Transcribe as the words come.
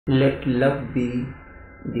Let love be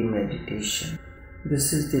the meditation.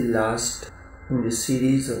 This is the last in the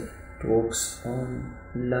series of talks on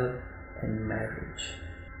love and marriage.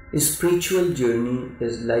 A spiritual journey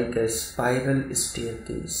is like a spiral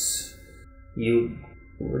staircase. You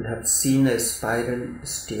will have seen a spiral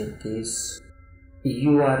staircase.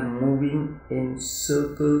 You are moving in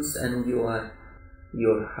circles and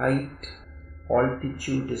your height,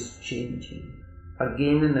 altitude is changing.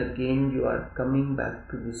 Again and again you are coming back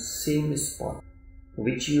to the same spot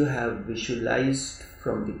which you have visualized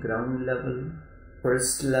from the ground level,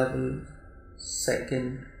 first level,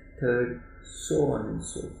 second, third, so on and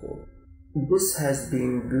so forth. This has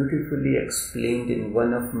been beautifully explained in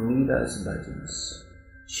one of Meera's bhajans.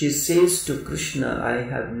 She says to Krishna, I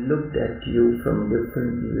have looked at you from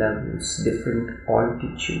different levels, different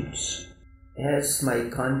altitudes. As my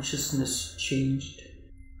consciousness changed,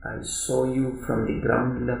 I saw you from the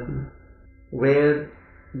ground level, where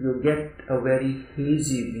you get a very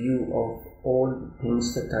hazy view of all the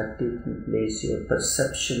things that are taking place. Your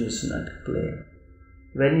perception is not clear.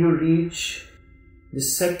 When you reach the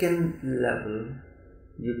second level,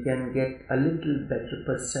 you can get a little better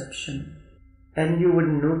perception. And you would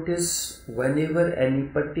notice whenever any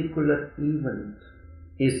particular event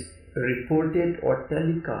is reported or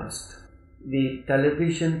telecast, the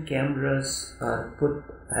television cameras are put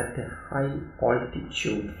at a high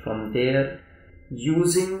altitude. From there,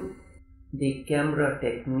 using the camera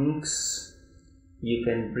techniques, you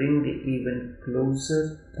can bring the event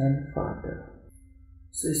closer and farther.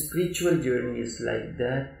 So a spiritual journey is like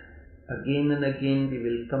that. Again and again we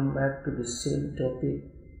will come back to the same topic.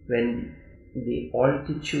 When the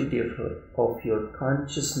altitude of your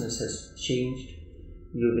consciousness has changed,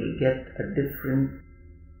 you will get a different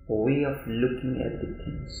way of looking at the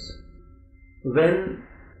things. When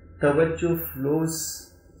tawajjuh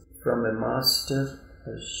flows from a master,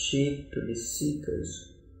 a shape to the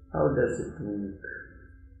seekers, how does it work?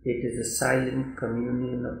 It is a silent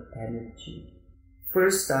communion of energy.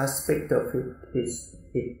 First aspect of it is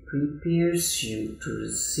it prepares you to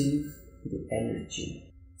receive the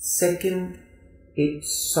energy. Second, it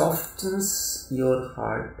softens your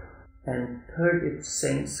heart. And third, it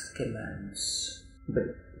sends commands. But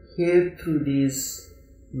here through these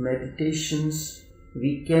meditations,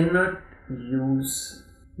 we cannot use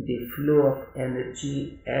the flow of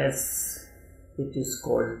energy as it is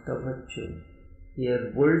called tawajjuh.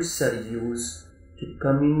 Here words are used to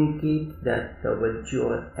communicate that tawajjuh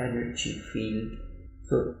or energy field.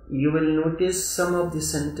 So you will notice some of the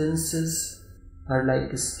sentences are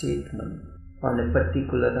like a statement on a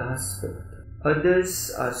particular aspect.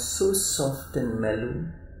 Others are so soft and mellow,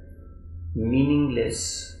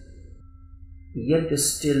 meaningless, yet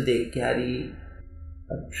still they carry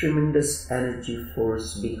a tremendous energy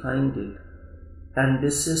force behind it. And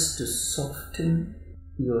this is to soften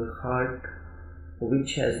your heart,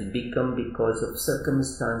 which has become, because of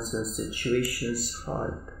circumstances and situations,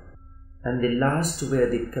 hard. And the last, where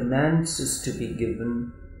the commands is to be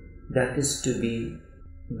given, that is to be,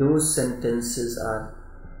 those sentences are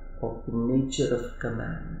of the nature of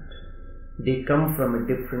command. They come from a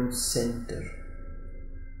different center.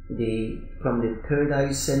 From the third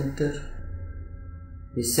eye center,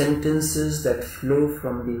 the sentences that flow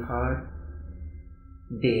from the heart,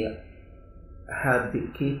 they have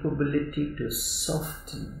the capability to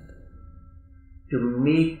soften, to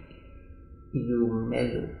make you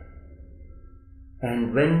mellow.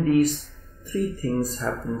 And when these three things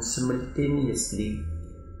happen simultaneously,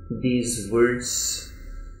 these words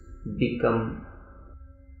become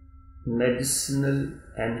medicinal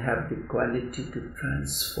and have the quality to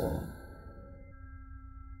transform.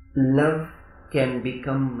 Love can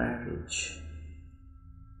become marriage,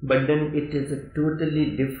 but then it is a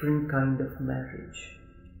totally different kind of marriage.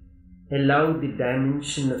 Allow the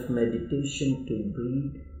dimension of meditation to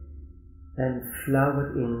breathe and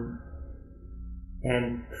flower in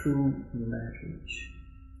and through marriage.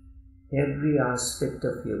 Every aspect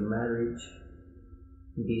of your marriage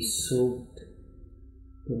be soaked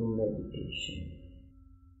in meditation.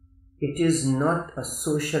 It is not a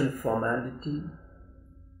social formality,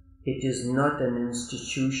 it is not an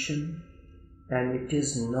institution, and it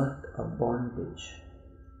is not a bondage.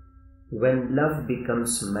 When love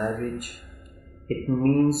becomes marriage, it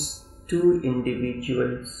means two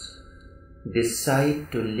individuals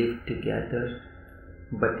decide to live together,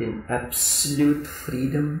 but in absolute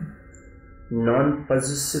freedom,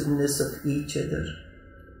 non-possessiveness of each other.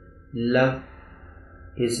 Love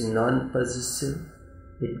is non-possessive,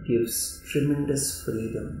 it gives tremendous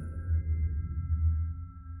freedom.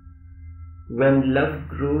 When love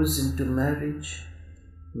grows into marriage,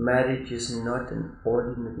 Marriage is not an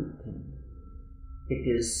ordinary thing. It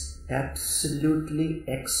is absolutely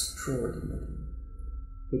extraordinary.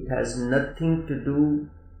 It has nothing to do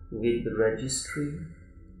with the registry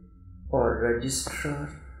or registrar.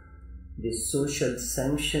 The social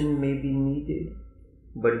sanction may be needed,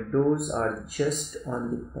 but those are just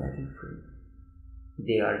on the periphery.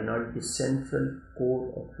 They are not the central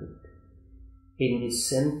core of it. In the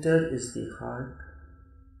center is the heart,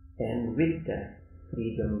 and with that,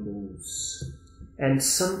 freedom rules. And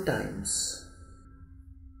sometimes,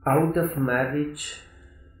 out of marriage,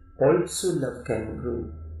 also love can grow,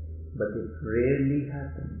 but it rarely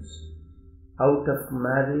happens. Out of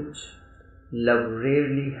marriage, love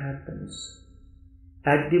rarely happens.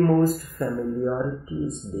 At the most, familiarity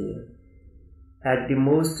is there. At the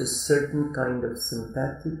most, a certain kind of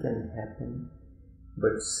sympathy can happen,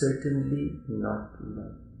 but certainly not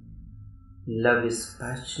love. Love is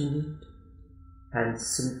passionate and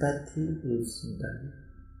sympathy is dull.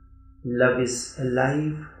 Love is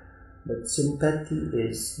alive, but sympathy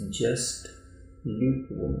is just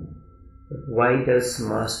lukewarm. But why does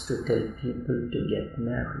Master tell people to get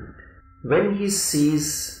married? When he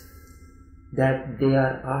sees that they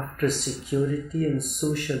are after security and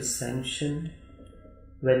social sanction,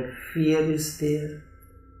 when fear is there,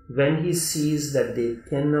 when he sees that they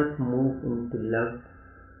cannot move into love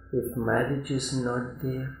if marriage is not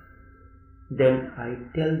there, then I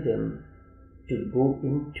tell them to go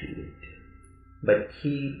into it. But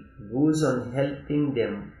he goes on helping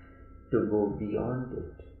them to go beyond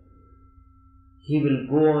it. He will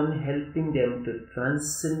go on helping them to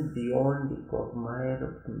transcend beyond the quagmire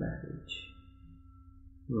of marriage.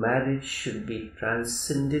 Marriage should be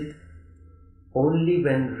transcended only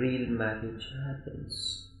when real marriage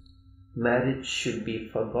happens. Marriage should be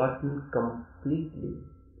forgotten completely.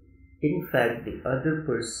 In fact, the other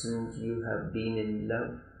person you have been in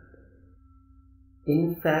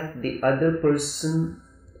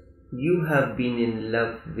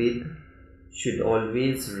love with should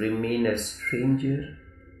always remain a stranger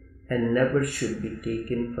and never should be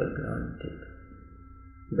taken for granted.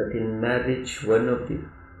 But in marriage, one of the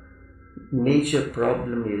major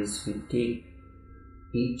problems is we take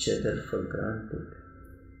each other for granted.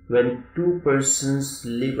 When two persons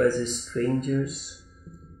live as strangers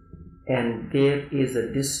and there is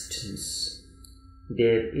a distance,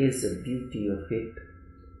 there is a beauty of it,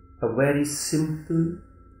 a very simple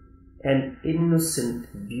and innocent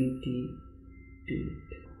beauty to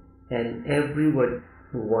it. And everyone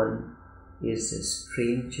is a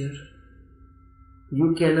stranger.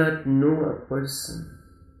 You cannot know a person.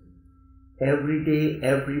 Every day,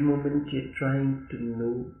 every moment you're trying to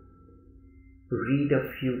know, read a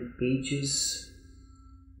few pages.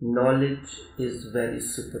 Knowledge is very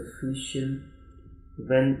superficial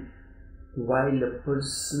while a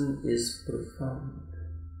person is profound.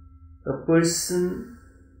 A person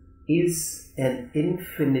is an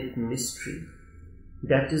infinite mystery.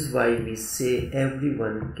 That is why we say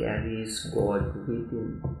everyone carries God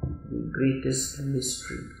within, the greatest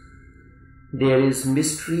mystery. There is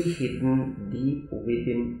mystery hidden deep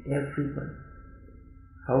within everyone.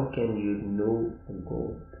 How can you know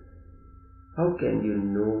God? How can you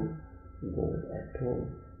know God at all?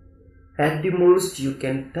 At the most, you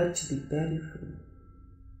can touch the periphery.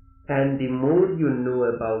 And the more you know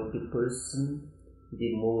about the person,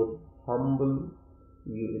 the more humble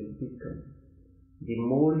you will become. The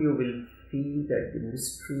more you will feel that the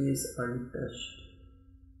mystery is untouched.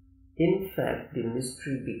 In fact, the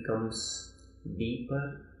mystery becomes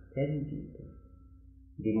deeper and deeper.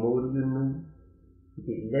 The more you know,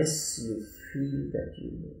 the less you feel that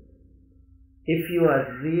you know. If you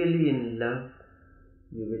are really in love,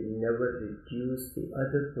 you will never reduce the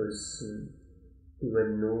other person to a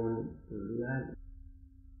known reality.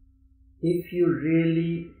 If you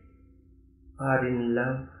really are in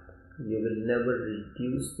love, you will never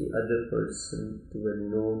reduce the other person to a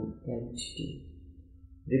known entity.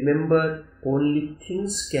 Remember, only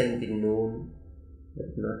things can be known,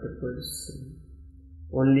 but not a person.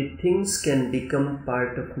 Only things can become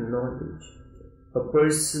part of knowledge. A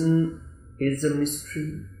person is a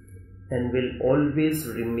mystery and will always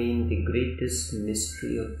remain the greatest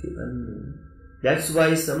mystery of the unknown. That's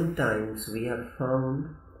why sometimes we have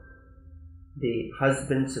found the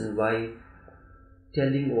husbands and wife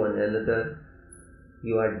telling one another,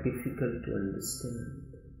 "You are difficult to understand."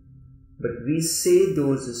 But we say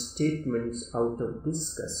those statements out of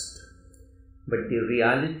disgust. But the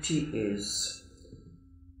reality is,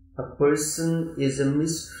 a person is a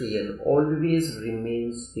mystery and always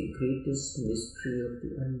remains the greatest mystery of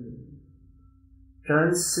the unknown.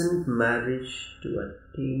 Transcend marriage to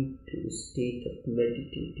attain to a state of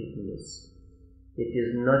meditativeness. It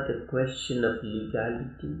is not a question of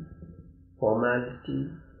legality, formality,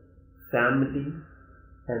 family,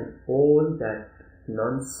 and all that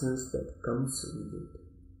nonsense that comes with it.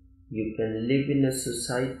 You can live in a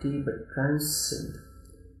society but transcend,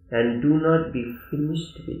 and do not be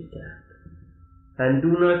finished with that. And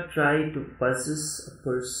do not try to possess a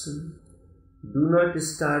person. Do not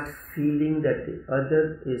start feeling that the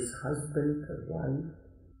other is husband or wife.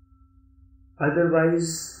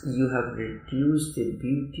 Otherwise, you have reduced the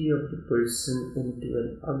beauty of the person into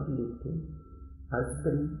an ugly thing,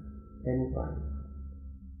 husband and wife.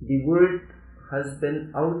 The word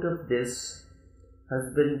husband, out of this,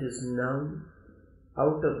 husband is noun,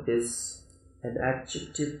 out of this an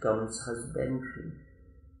adjective comes husbandry.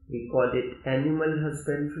 We call it animal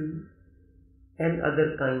husbandry and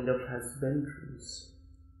other kind of husbandries.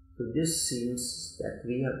 So this seems that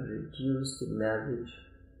we have reduced the marriage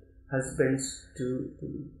husbands to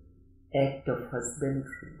the act of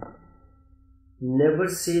husbandry. Never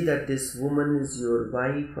say that this woman is your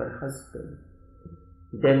wife or husband.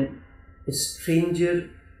 Then a stranger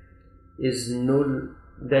is no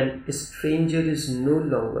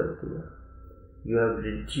longer there. You have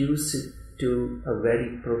reduced it to a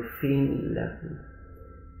very profane level,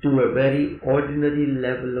 to a very ordinary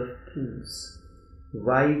level of things.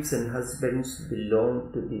 Wives and husbands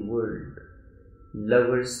belong to the world.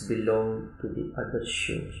 Lovers belong to the other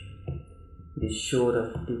shore, the shore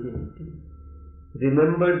of divinity.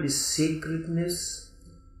 Remember the sacredness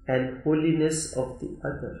and holiness of the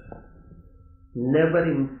other. Never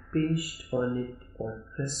impinge on it or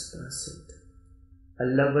trespass it. A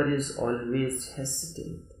lover is always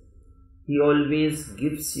hesitant. He always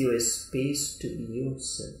gives you a space to be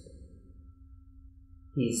yourself.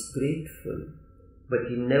 He is grateful, but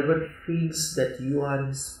he never feels that you are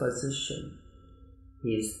his possession.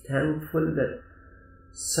 He is thankful that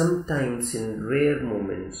sometimes in rare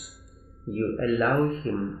moments you allow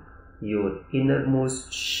him, your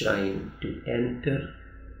innermost shrine, to enter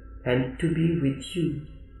and to be with you.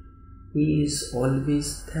 He is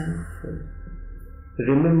always thankful.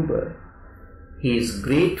 Remember, he is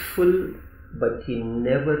grateful, but he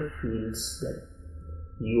never feels that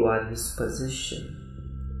you are his possession.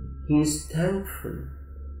 He is thankful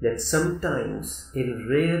that sometimes in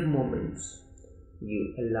rare moments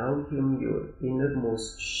you allow him, your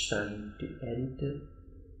innermost shrine, to enter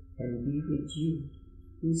and be with you.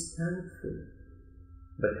 He is thankful.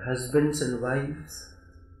 But husbands and wives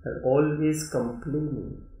are always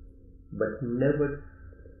complaining, but never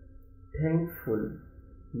thankful,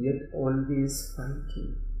 yet always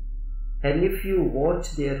fighting. And if you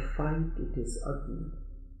watch their fight, it is ugly.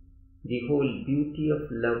 The whole beauty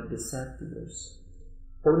of love disappears.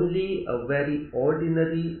 Only a very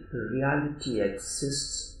ordinary reality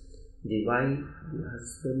exists: the wife, the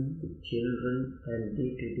husband, the children, and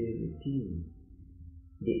day-to-day routine.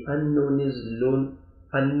 The unknown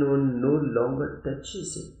no longer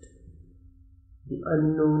touches it. The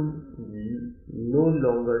unknown no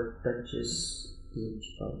longer touches each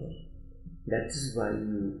other. That is why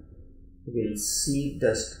you will see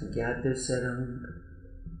dust gathers around.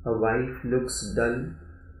 A wife looks dull,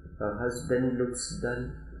 a husband looks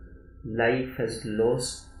dull. Life has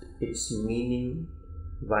lost its meaning,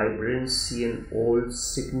 vibrancy, and old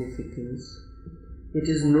significance. It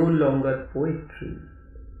is no longer poetry.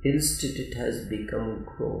 Instead, it has become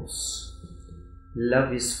gross.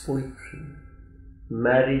 Love is poetry.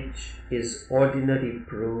 Marriage is ordinary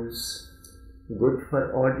prose, good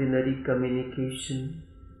for ordinary communication.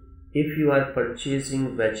 If you are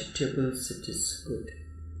purchasing vegetables, it is good.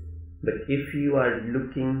 But if you are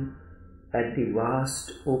looking at the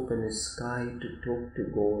vast open sky to talk to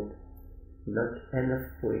God, not enough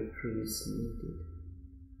poetry is needed.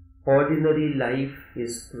 Ordinary life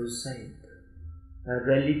is prosaic. A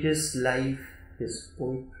religious life is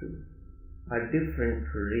poetry, a different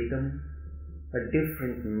rhythm, a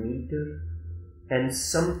different meter, and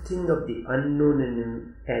something of the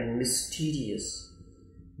unknown and mysterious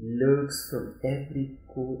lurks from every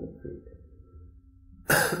chord of it.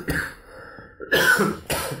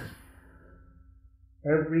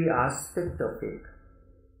 Every aspect of it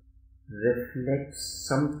reflects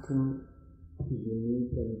something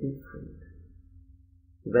unique and different.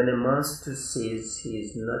 When a master says he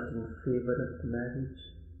is not in favor of marriage,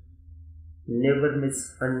 never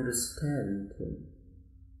misunderstand him.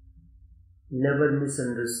 Never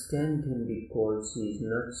misunderstand him, because he is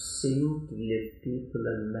not saying to leave people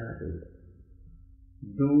unmarried.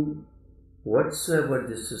 Do whatsoever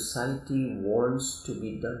the society wants to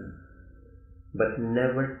be done, but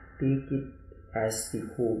never take it as the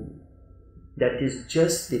whole. That is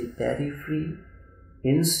just the periphery.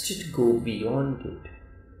 Instead, go beyond it.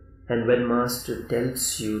 And when Master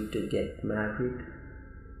tells you to get married,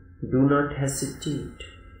 do not hesitate.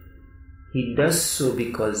 He does so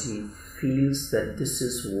because he feels that this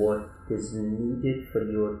is what is needed for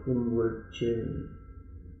your inward journey.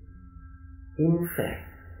 In fact,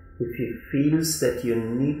 if he feels that you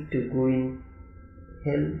need to go in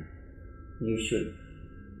hell,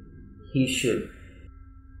 he should.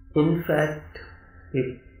 In fact,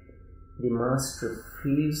 if the Master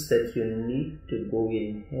feels that you need to go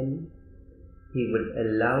in hell, he will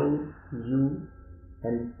allow you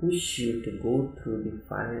and push you to go through the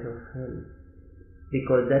fire of hell,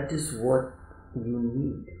 because that is what you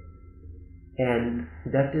need, and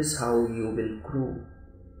that is how you will grow.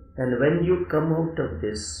 And when you come out of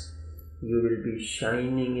this, you will be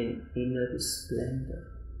shining in inner splendor.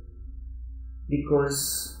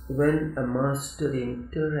 Because when a Master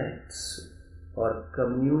interacts or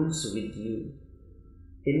communes with you,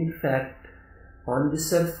 in fact, on the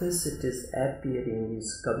surface it is appearing he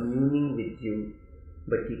is communing with you,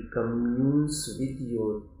 but he communes with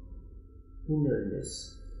your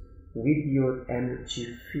innerness, with your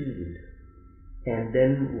energy field, and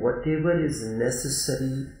then whatever is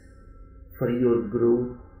necessary for your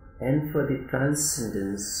growth and for the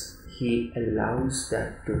transcendence, he allows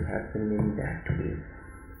that to happen in that way.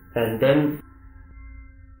 And then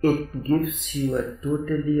it gives you a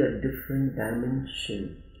totally different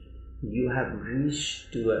dimension. You have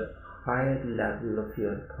reached to a higher level of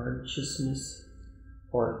your consciousness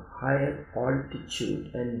or higher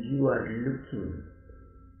altitude, and you are looking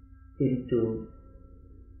into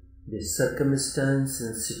the circumstances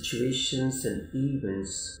and situations and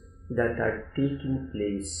events that are taking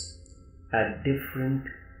place at different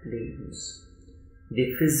planes.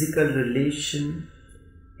 The physical relation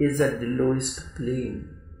is at the lowest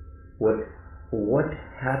plane. What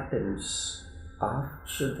happens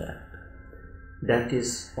after that? That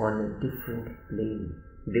is on a different plane,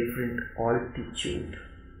 different altitude.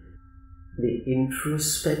 The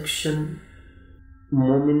introspection,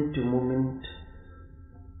 moment to moment,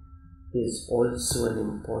 is also an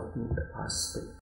important aspect.